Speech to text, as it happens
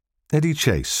Eddie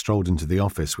Chase strolled into the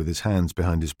office with his hands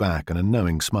behind his back and a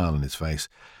knowing smile on his face.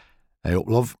 "Hey up,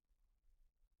 love."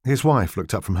 His wife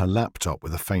looked up from her laptop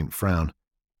with a faint frown.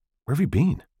 "Where have you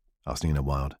been?" asked Nina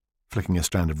Wilde, flicking a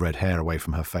strand of red hair away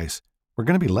from her face. "We're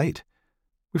going to be late.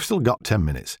 We've still got 10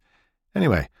 minutes.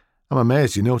 Anyway, I'm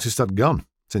amazed you noticed I'd gone,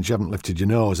 since you haven't lifted your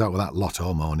nose out with that lot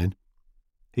all morning."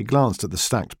 He glanced at the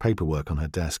stacked paperwork on her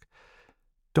desk.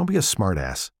 "Don't be a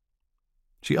smart-ass."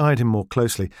 She eyed him more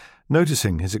closely,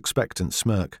 noticing his expectant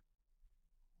smirk.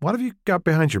 "What have you got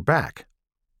behind your back?"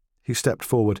 He stepped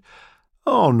forward.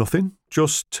 "Oh, nothing,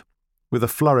 just—" With a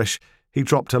flourish, he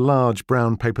dropped a large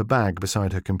brown paper bag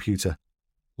beside her computer.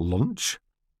 "Lunch?"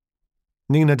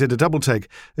 Nina did a double-take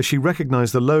as she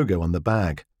recognized the logo on the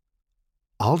bag.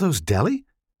 "Aldo's Deli?"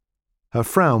 Her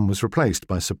frown was replaced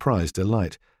by surprised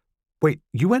delight. "Wait,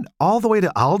 you went all the way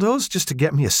to Aldo's just to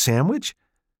get me a sandwich?"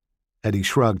 Eddie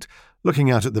shrugged,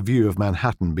 looking out at the view of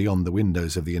Manhattan beyond the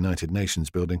windows of the United Nations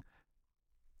building.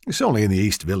 "It's only in the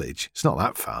East Village. It's not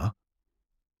that far."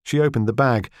 She opened the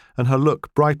bag, and her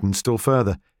look brightened still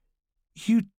further.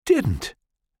 "You didn't?"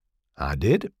 "I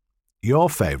did. Your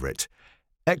favourite.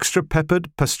 Extra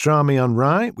peppered pastrami on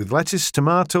rye with lettuce,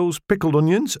 tomatoes, pickled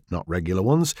onions, not regular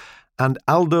ones, and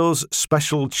Aldo's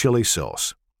special chili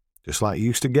sauce. Just like you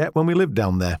used to get when we lived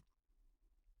down there."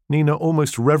 Nina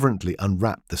almost reverently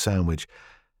unwrapped the sandwich.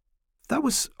 "That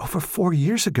was over 4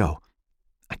 years ago.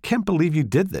 I can't believe you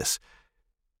did this."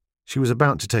 She was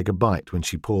about to take a bite when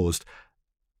she paused.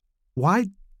 "Why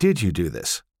did you do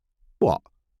this?" "What?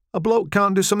 A bloke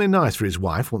can't do something nice for his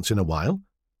wife once in a while?"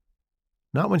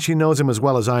 "Not when she knows him as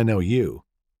well as I know you."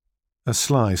 A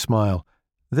sly smile.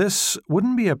 "This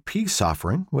wouldn't be a peace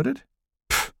offering, would it?"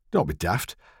 "Pfft, don't be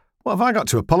daft. What have I got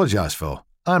to apologise for?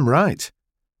 I'm right."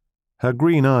 Her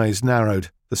green eyes narrowed,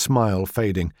 the smile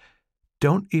fading.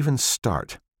 "Don't even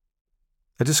start."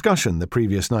 A discussion the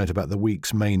previous night about the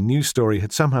week's main news story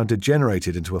had somehow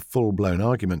degenerated into a full-blown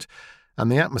argument,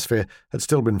 and the atmosphere had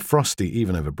still been frosty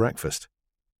even over breakfast.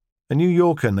 A New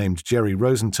Yorker named Jerry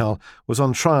Rosenthal was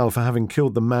on trial for having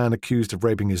killed the man accused of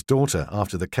raping his daughter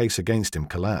after the case against him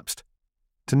collapsed.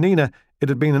 To Nina, it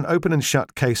had been an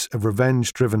open-and-shut case of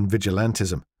revenge-driven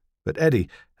vigilantism, but Eddie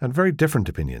had very different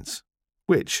opinions,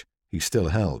 which he still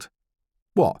held.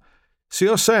 "What? So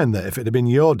you're saying that if it had been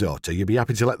your daughter, you'd be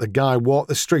happy to let the guy walk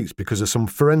the streets because of some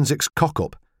forensics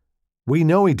cock-up? We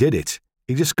know he did it.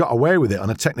 He just got away with it on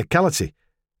a technicality."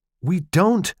 "We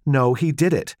don't know he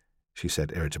did it," she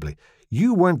said irritably.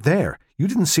 "You weren't there. You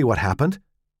didn't see what happened."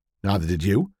 "Neither did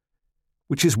you."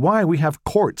 "Which is why we have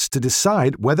courts to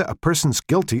decide whether a person's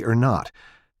guilty or not.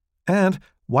 And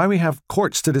why we have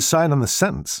courts to decide on the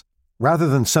sentence, rather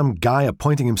than some guy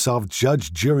appointing himself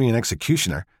judge, jury, and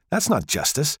executioner. That's not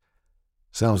justice."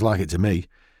 "Sounds like it to me.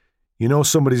 You know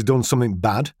somebody's done something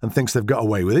bad and thinks they've got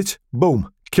away with it. Boom,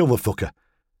 kill the fucker."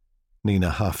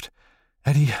 Nina huffed.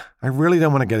 "Eddie, I really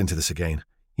don't want to get into this again.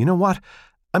 You know what?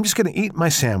 I'm just going to eat my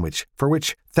sandwich, for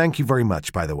which thank you very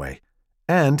much, by the way.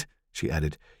 And," she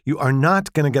added, "you are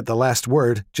not going to get the last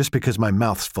word just because my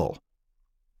mouth's full."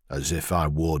 "As if I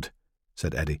would,"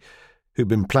 said Eddie, who'd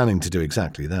been planning to do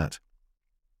exactly that.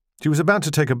 She was about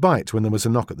to take a bite when there was a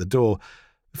knock at the door.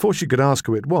 Before she could ask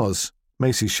who it was,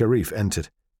 Macy Sharif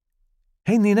entered.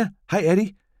 "Hey, Nina. Hi,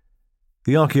 Eddie."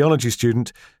 The archaeology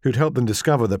student who'd helped them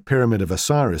discover the Pyramid of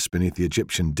Osiris beneath the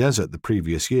Egyptian desert the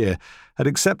previous year had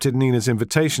accepted Nina's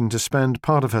invitation to spend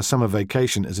part of her summer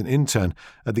vacation as an intern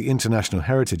at the International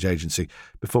Heritage Agency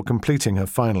before completing her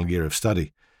final year of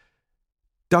study.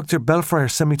 "Dr. Belfryer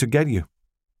sent me to get you."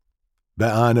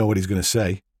 "Bet I know what he's going to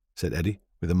say," said Eddie,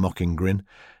 with a mocking grin.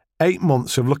 8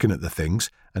 months of looking at the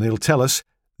things, and he'll tell us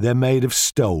they're made of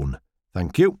stone.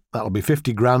 Thank you. That'll be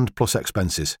 50 grand plus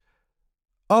expenses."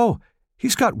 "Oh,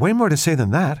 he's got way more to say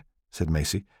than that," said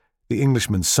Macy, the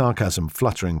Englishman's sarcasm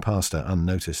fluttering past her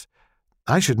unnoticed.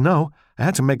 "I should know. I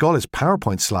had to make all his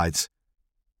PowerPoint slides."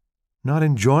 "Not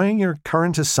enjoying your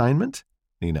current assignment?"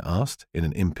 Nina asked, in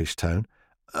an impish tone.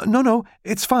 No,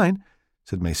 it's fine,"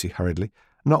 said Macy hurriedly,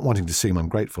 not wanting to seem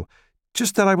ungrateful.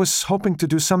 "Just that I was hoping to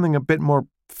do something a bit more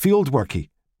field-worky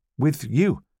with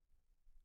you."